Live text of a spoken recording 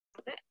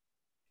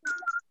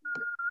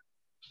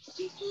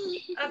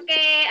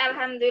Oke,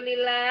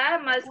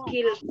 alhamdulillah Mas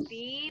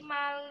Gilby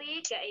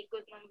Malik gak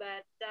ikut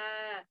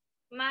membaca.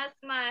 Mas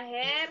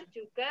Maher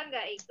juga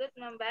nggak ikut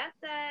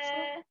membaca.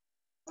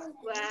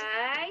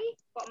 Why?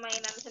 Kok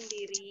mainan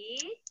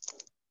sendiri?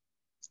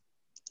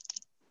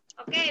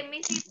 Oke,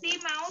 Miss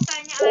Siti mau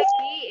tanya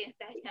lagi.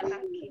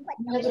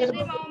 Miss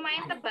Siti mau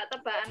main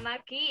tebak-tebakan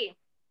lagi.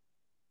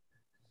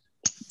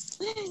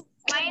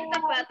 Main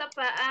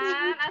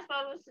tebak-tebakan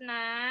Asmaul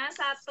Husna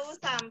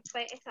 41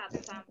 sampai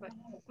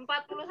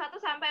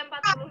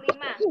 45.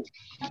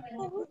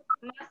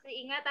 Masih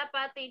ingat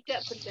apa tidak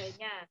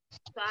bendanya?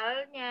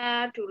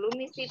 Soalnya dulu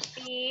Miss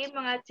Siti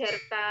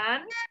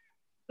mengajarkan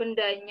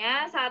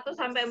bendanya 1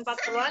 sampai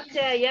 40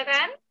 aja, ya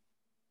kan?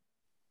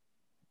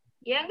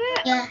 Ya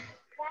enggak? Ya.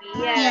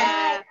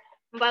 Iya.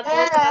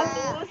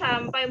 41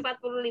 sampai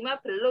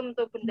 45 belum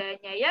tuh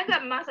bendanya. Ya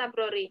enggak Mas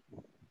Abrori?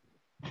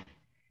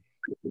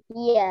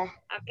 Iya.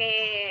 Oke.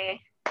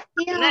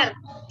 Benar.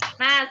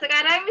 Nah,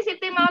 sekarang Miss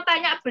Siti mau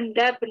tanya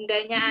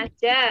benda-bendanya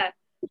aja.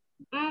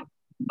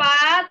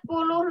 45,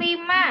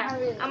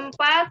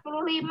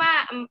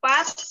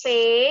 4P,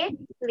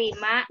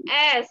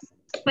 5S.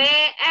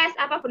 PS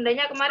apa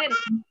bendanya kemarin?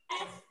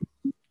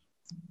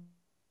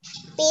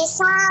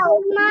 Pisau.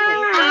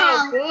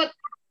 Pisau, good.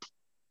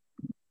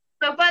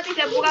 Coba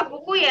tidak buka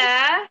buku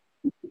ya.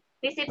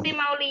 Miss Siti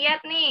mau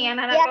lihat nih,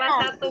 anak-anak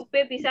kelas 1B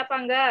bisa apa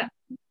enggak?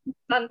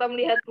 Tanpa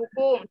melihat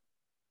buku.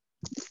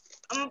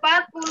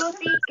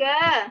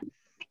 43.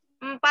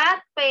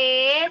 4P,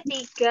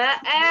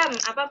 3M.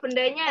 Apa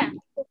bendanya?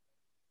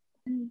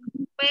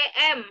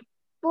 PM.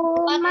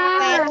 Puma.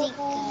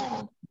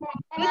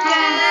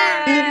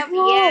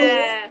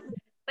 Iya.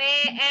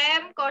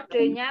 PM,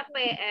 kodenya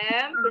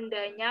PM,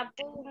 bendanya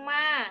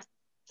Puma.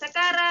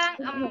 Sekarang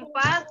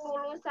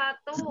 41,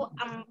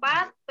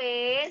 4P,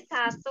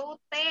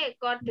 1T,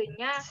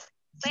 kodenya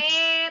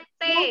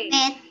PT.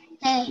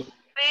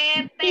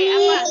 PT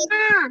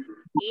apa?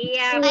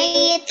 Iya.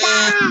 Good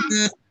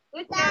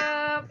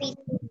job.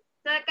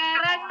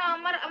 Sekarang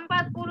nomor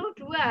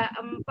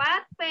 42,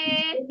 4P,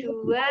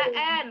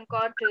 2N,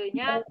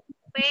 kodenya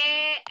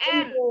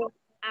PN.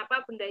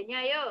 Apa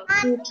bendanya, yuk?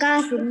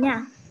 Buka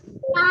filmnya.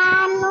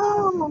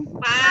 Panu,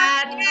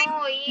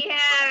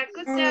 iya,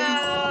 good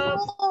job.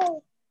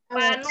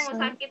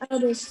 Panu, sakit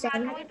panu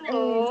itu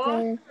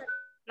loh.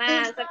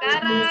 Nah,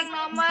 sekarang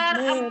nomor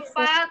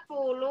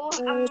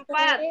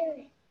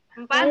 44.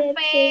 4P,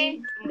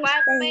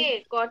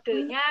 4P,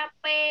 kodenya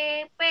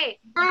PP.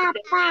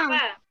 Bendanya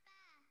apa?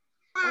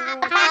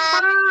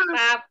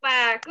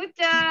 Papa, good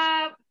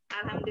job.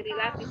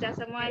 Alhamdulillah bisa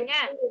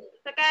semuanya.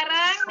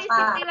 Sekarang Miss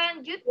Siti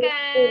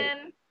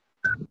lanjutkan.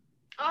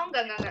 Oh,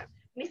 enggak.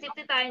 Miss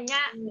Siti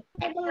tanya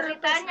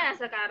ceritanya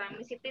sekarang.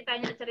 Miss Siti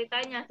tanya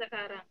ceritanya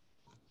sekarang.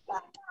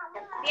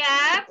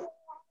 Siap?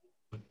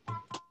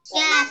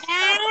 Siap.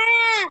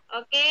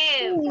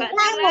 Oke, Mbak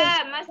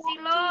Sila, Mas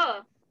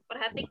Silo.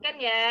 Perhatikan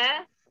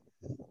ya.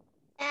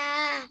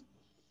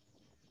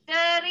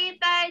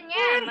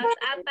 Ceritanya Mas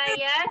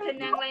Ataya dan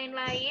yang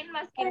lain-lain,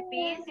 Mas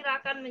Gilby,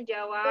 silakan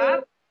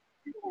menjawab.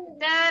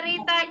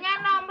 Ceritanya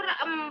nomor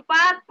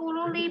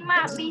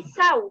 45,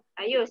 pisau.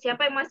 Ayo,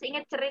 siapa yang masih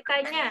ingat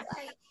ceritanya?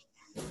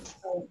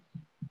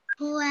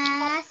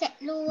 Luas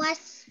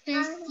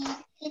besi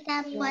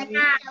kita buat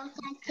pisau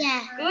saja.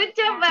 Good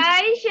job,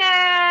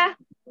 Aisyah.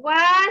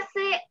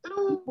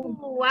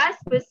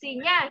 Luas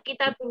besinya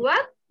kita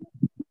buat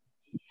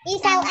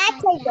Pisau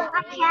aja ya.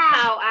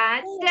 pisau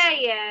aja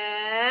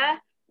ya.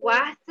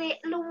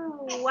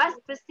 Luas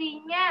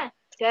besinya.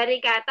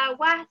 Dari kata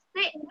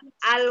wasi,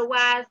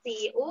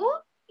 al-wasi'u,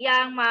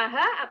 yang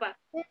maha apa?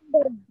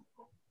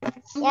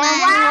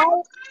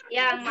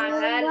 Yang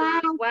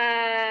maha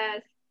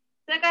luas.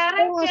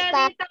 Sekarang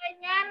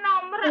ceritanya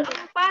nomor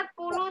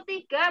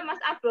 43,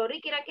 Mas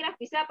Abrori kira-kira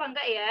bisa apa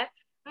enggak ya?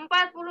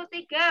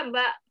 43,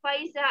 Mbak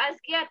Faiza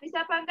Askia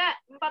bisa apa enggak?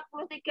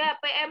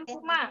 43 PM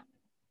Puma.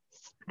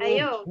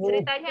 Ayo,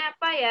 ceritanya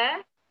apa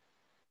ya?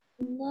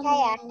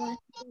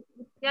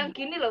 Yang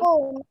gini loh.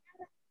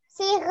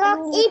 Si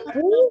rok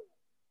ibu.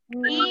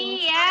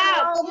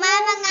 Iya, Puma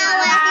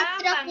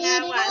mengawasi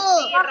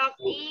rok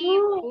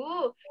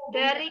ibu.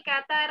 Dari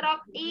kata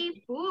rok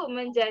ibu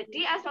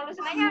menjadi asal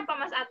usulnya apa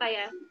Mas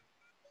Ataya?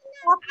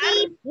 Rok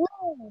ibu.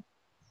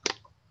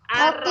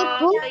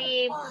 Rok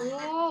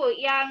ibu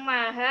yang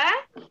maha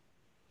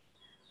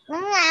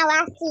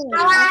mengawasi.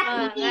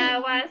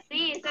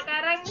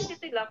 Sekarang di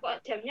situ lah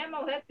kok jamnya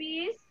mau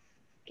habis.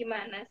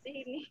 Gimana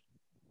sih ini?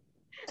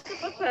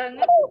 Cepet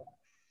banget.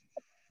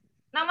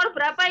 Nomor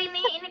berapa ini?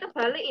 Ini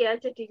kebalik ya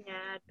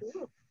jadinya.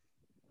 Aduh.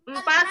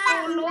 40.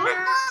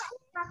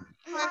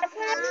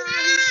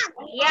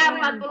 Ya,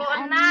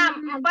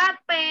 46.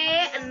 4P,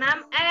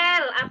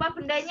 6L. Apa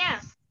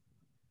bendanya?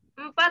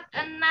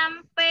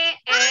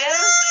 46PL.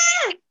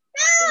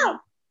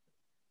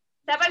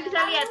 Siapa yang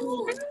bisa lihat?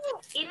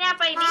 Ini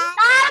apa ini?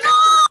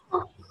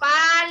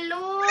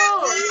 Palu.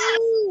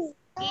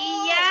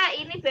 Iya,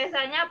 ini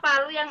biasanya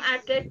palu yang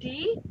ada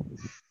di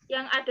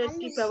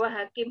bawah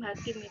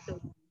hakim-hakim itu.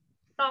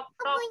 Tok.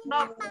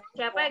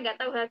 Siapa yang nggak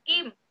tahu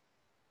hakim?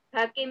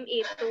 Hakim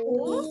itu,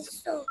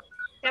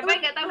 siapa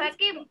yang nggak tahu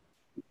hakim?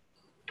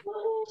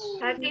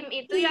 Hakim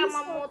itu yang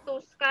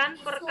memutuskan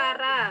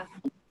perkara.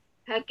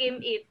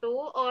 Hakim itu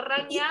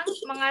orang yang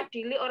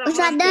mengadili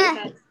orang-orang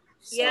jahat.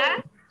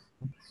 Ya?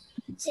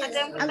 Ada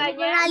yang bertanya?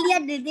 Aku pernah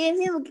lihat di TV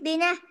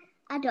buktinya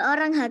ada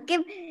orang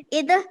hakim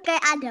itu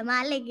kayak ada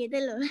maling gitu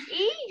loh.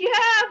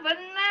 Iya,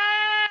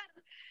 benar.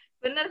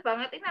 Benar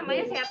banget. Ini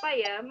namanya siapa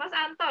ya? Mas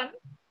Anton?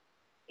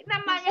 Ini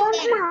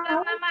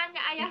namanya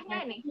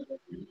ayahnya ini.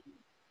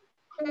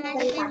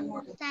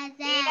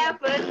 Iya,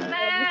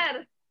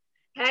 benar.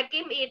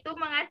 Hakim itu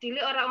mengadili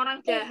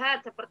orang-orang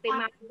jahat seperti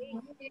maling.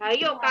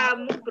 Ayo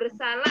kamu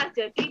bersalah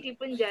jadi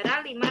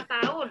dipenjara 5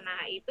 tahun.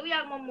 Nah, itu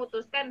yang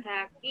memutuskan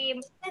hakim.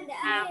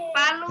 Nah,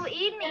 palu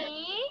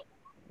ini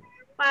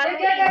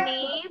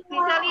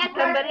bisa lihat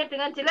gambarnya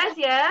dengan jelas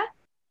ya?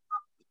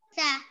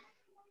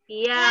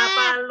 Iya,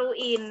 palu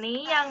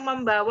ini yang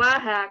membawa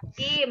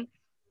hakim.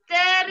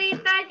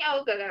 Ceritanya,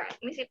 oh enggak.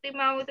 Ini Siti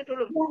mau itu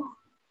dulu.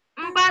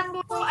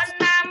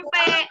 46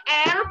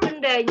 PL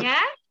bendanya.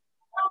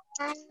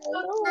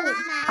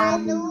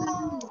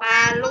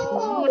 Palu.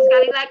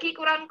 Sekali lagi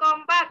kurang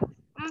kompak.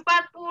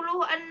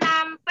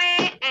 46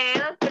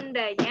 PL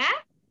bendanya.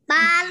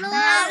 Palu.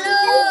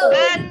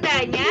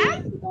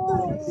 Bendanya.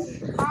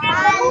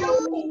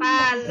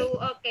 Palu.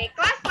 Oke,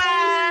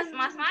 kelas.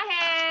 Mas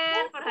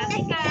Maher,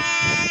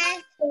 perhatikan.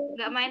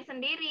 Nggak main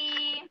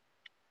sendiri.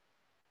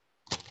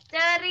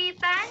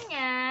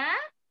 Ceritanya,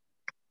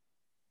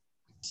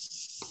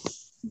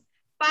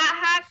 Pak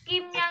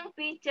Hakim yang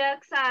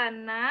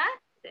bijaksana.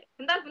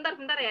 Bentar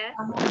ya.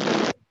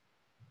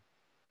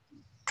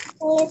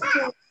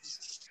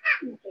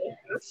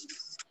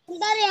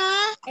 Bentar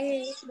ya.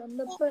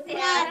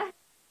 Ya.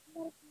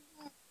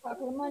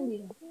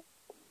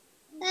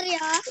 Bentar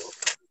ya.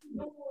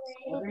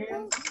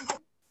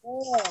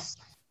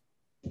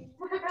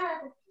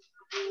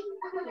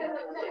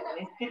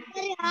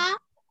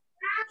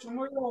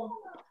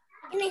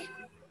 Ini.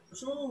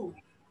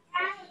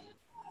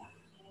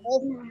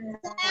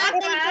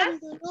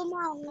 Dulu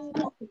mau.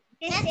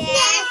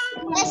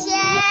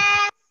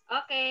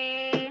 Oke.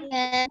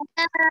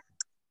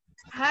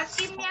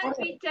 Hakim yang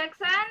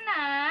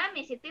bijaksana.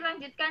 Miss Siti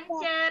lanjutkan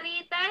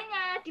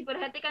ceritanya.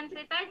 Diperhatikan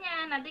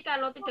ceritanya. Nanti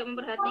kalau tidak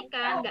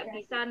memperhatikan, nggak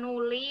bisa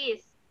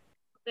nulis.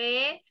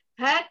 Oke.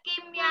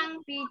 Hakim yang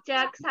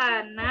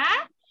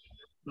bijaksana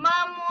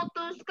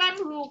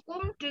memutuskan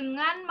hukum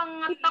dengan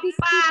mengetok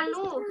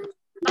palu.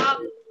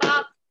 Tok,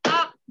 tok,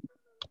 tok.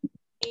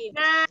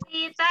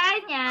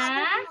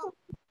 Ceritanya,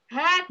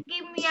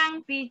 hakim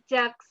yang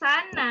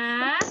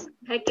bijaksana,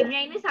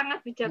 hakimnya ini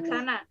sangat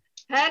bijaksana.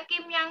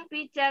 Hakim yang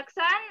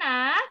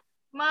bijaksana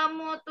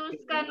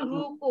memutuskan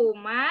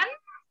hukuman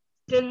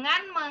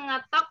dengan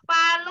mengetok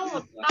palu.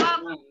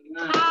 Tok,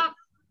 tok,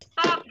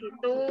 tok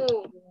gitu.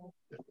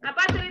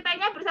 Apa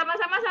ceritanya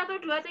bersama-sama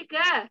 1, 2,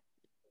 3?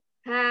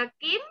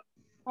 Hakim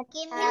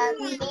yang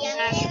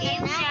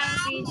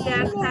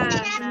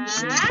bijaksana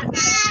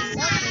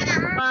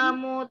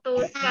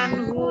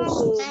memutuskan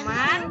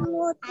hukuman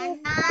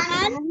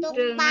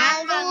dengan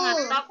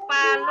mengetok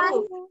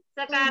palu.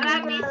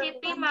 Sekarang Miss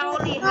Siti mau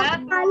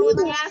lihat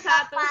mulutnya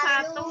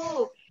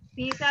satu-satu.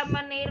 Bisa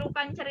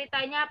menirukan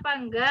ceritanya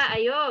apa enggak?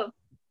 Ayo.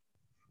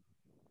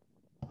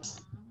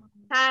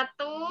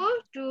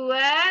 1,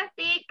 2,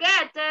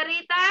 3.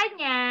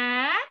 Ceritanya.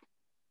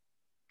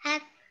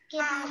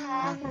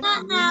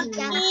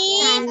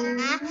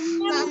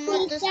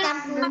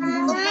 Memutuskan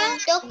hukum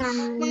untuk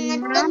mengetuk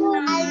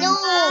palu.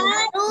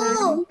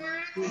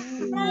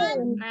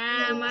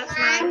 Nah, Mas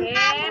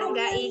Maher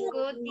nggak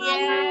ikut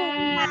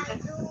ya.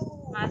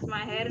 Mas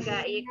Maher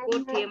nggak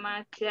ikut, diem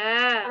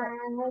aja.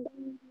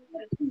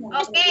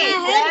 Oke,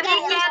 dari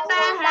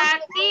kata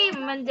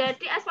hakim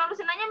menjadi Asmaul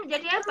Husnanya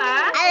menjadi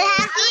apa?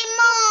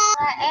 Al-Hakimu.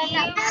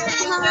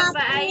 Juga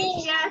Mbak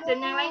Aisyah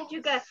dan yang lain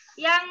juga.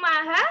 Yang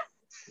maha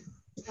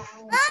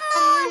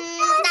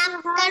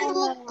menetapkan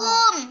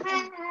hukum.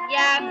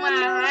 Yang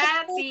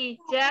maha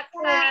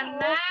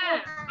bijaksana.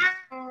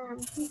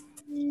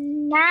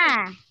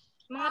 Nah,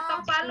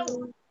 Mengetok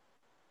palu.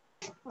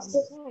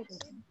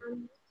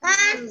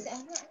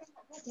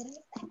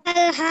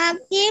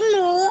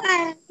 Al-Hakimu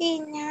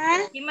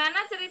artinya.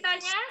 Gimana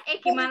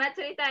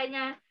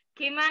ceritanya?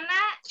 Gimana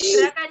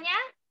gerakannya?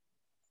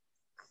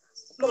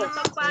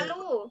 Mengetok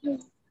palu.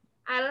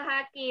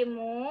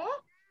 Al-Hakimu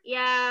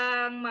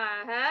yang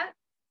maha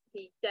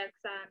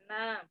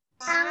bijaksana.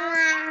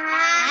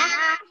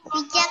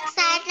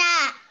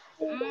 Bijaksana.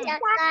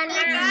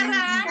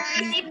 Sekarang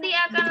Siti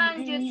akan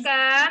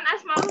lanjutkan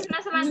Asmaul Husna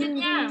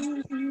selanjutnya.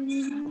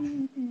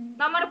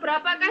 Nomor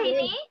berapakah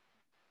ini?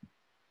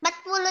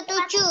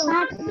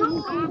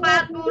 47.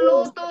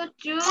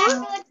 47.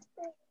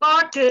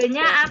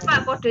 Kodenya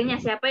apa?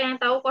 Kodenya siapa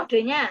yang tahu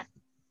kodenya?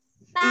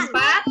 4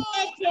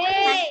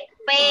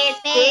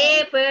 PJ,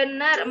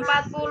 benar.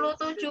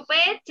 47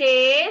 PJ.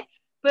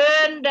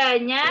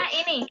 Bendanya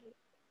ini.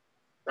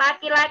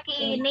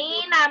 Laki-laki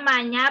ini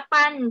namanya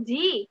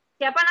Panji.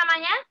 Siapa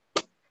namanya?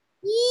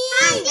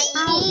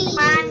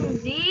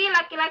 Panji.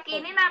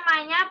 Laki-laki ini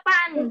namanya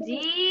Panji.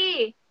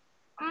 panji.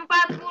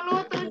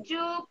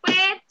 47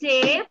 PJ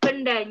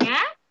bendanya.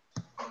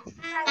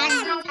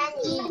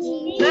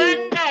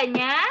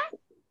 Bendanya.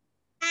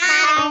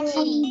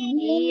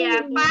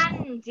 Iya,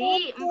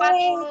 Panji.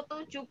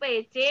 47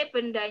 PJ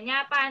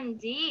bendanya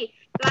Panji.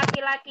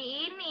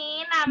 Laki-laki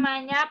ini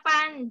namanya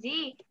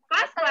Panji.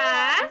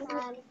 Kelas-kelas.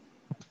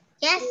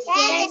 Yes.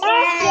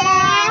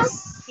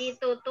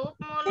 Ditutup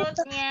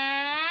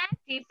mulutnya,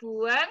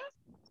 dibuang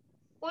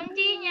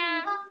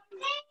kuncinya.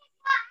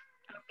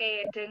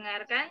 Oke,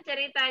 dengarkan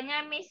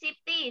ceritanya Miss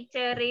Siti.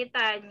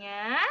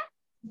 Ceritanya,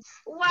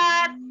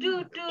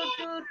 waduh,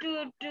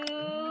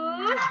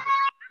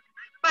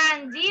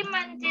 Panji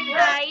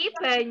mencintai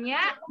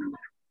banyak.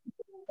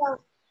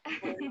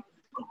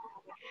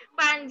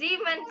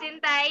 Panji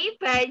mencintai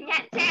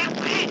banyak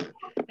cewek.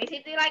 Miss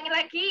Siti ulangi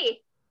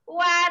lagi.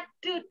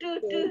 Waduh,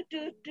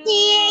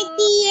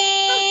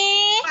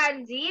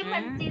 Panji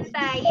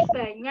mencintai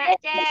banyak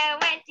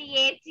cewek,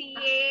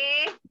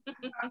 cie.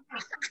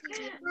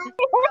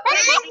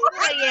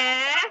 Itu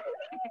ya.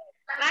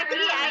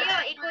 Lagi,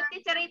 ayo ikuti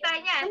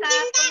ceritanya. 1, 2,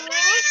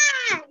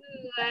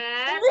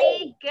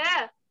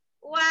 3.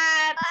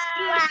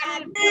 Waduh,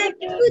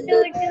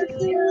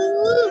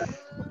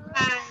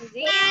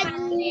 Panji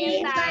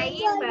mencintai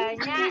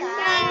banyak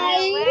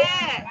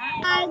cewek.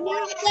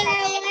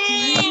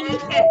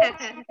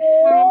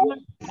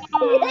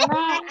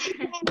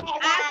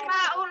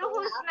 Asmaul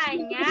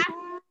Husnanya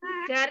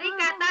dari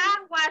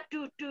kata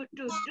waduh,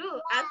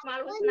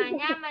 Asmaul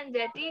Husnanya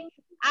menjadi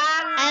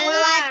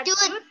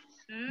al-wadud.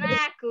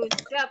 Nah, good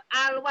job.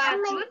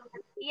 Al-wadud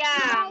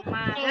yang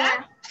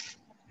maha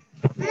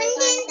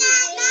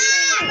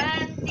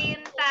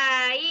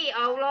mencintai.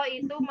 Allah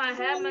itu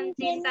maha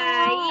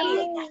mencintai.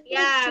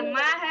 Yang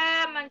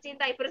maha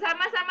mencintai.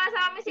 Bersama-sama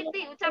sama Miss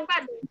Siti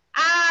ucapkan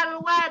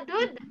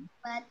al-wadud.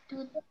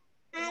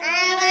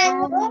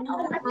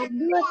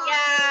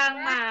 Yang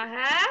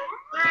maha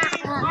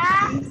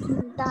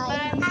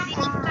mencintai.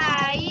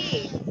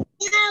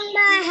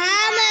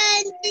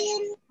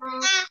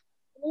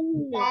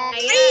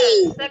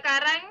 Ayo,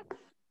 sekarang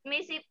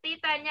Miss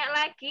Siti tanya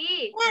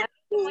lagi.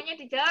 Semuanya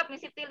dijawab. Miss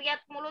Siti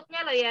lihat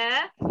mulutnya loh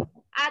ya.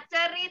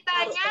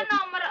 Ceritanya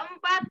nomor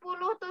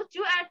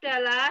 47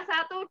 adalah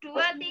 1,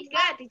 2,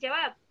 3.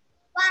 Dijawab.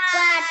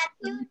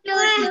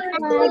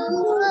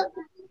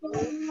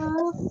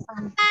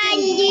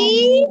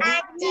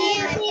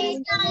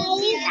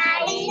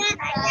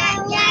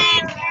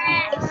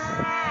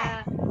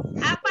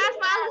 Apa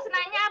Asmaul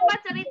Husnanya? Apa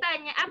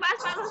ceritanya? Apa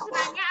Asmaul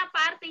Husnanya? Apa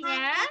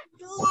artinya?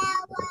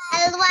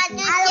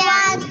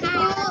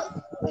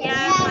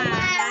 Yang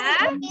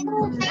maha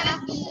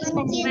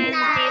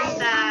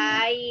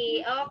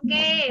mencintai.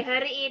 Oke,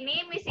 hari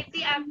ini Miss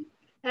Siti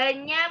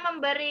hanya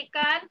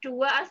memberikan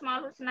 2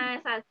 Asmaul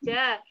Husna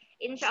saja.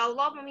 Insya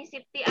Allah Miss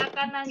Siti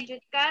akan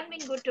lanjutkan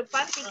minggu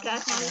depan 3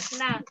 Asmaul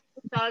Husna.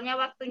 Soalnya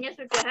waktunya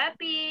sudah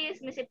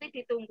habis. Miss Siti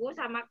ditunggu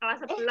sama kelas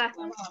sebelah,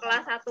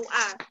 kelas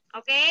 1A.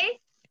 Oke?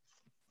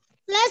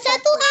 Kelas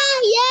 1A,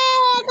 ya,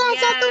 kelas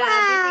 1A.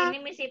 Di sini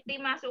Miss Siti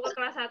masuk ke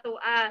kelas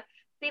 1A.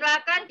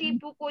 Silakan di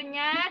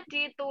bukunya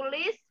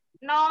ditulis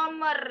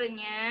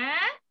nomornya,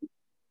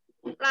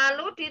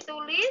 lalu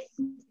ditulis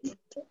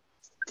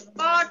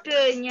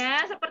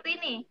kodenya seperti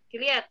ini.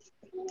 Dilihat.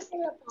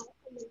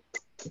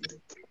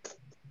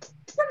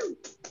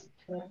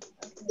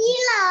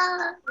 Gila.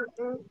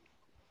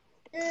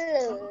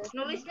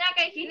 Nulisnya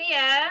kayak gini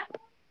ya.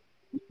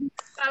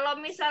 Kalau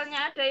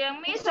misalnya ada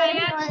yang miss,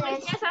 saya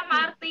nulisnya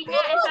sama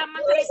artinya, sama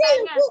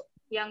ceritanya.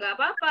 Ya nggak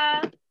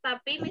apa-apa.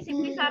 Tapi Miss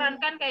Siti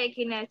sarankan kayak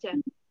gini aja.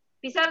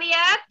 Bisa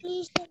lihat?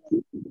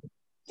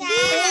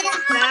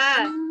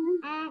 Nah,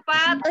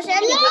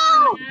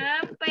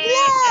 46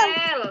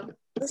 PL.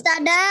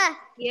 Ustazah.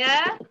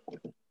 Ya.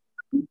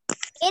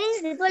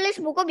 Ini ditulis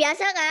buku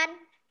biasa kan?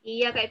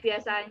 Iya, kayak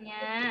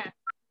biasanya.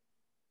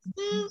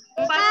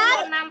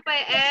 46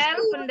 PL,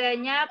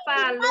 bendanya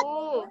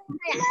palu.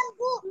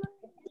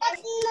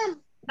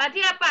 Tadi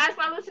apa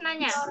Asmaul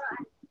Husnanya?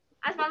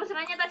 Asmaul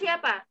Husnanya tadi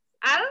apa?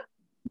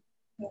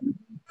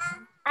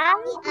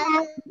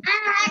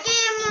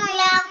 Al-Hakimu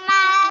yang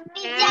maha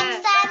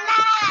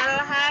bijaksana.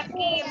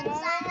 Al-Hakimu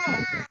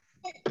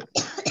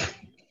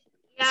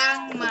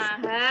yang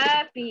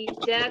maha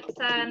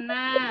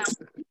bijaksana.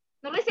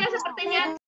 Nulis ya seperti ini.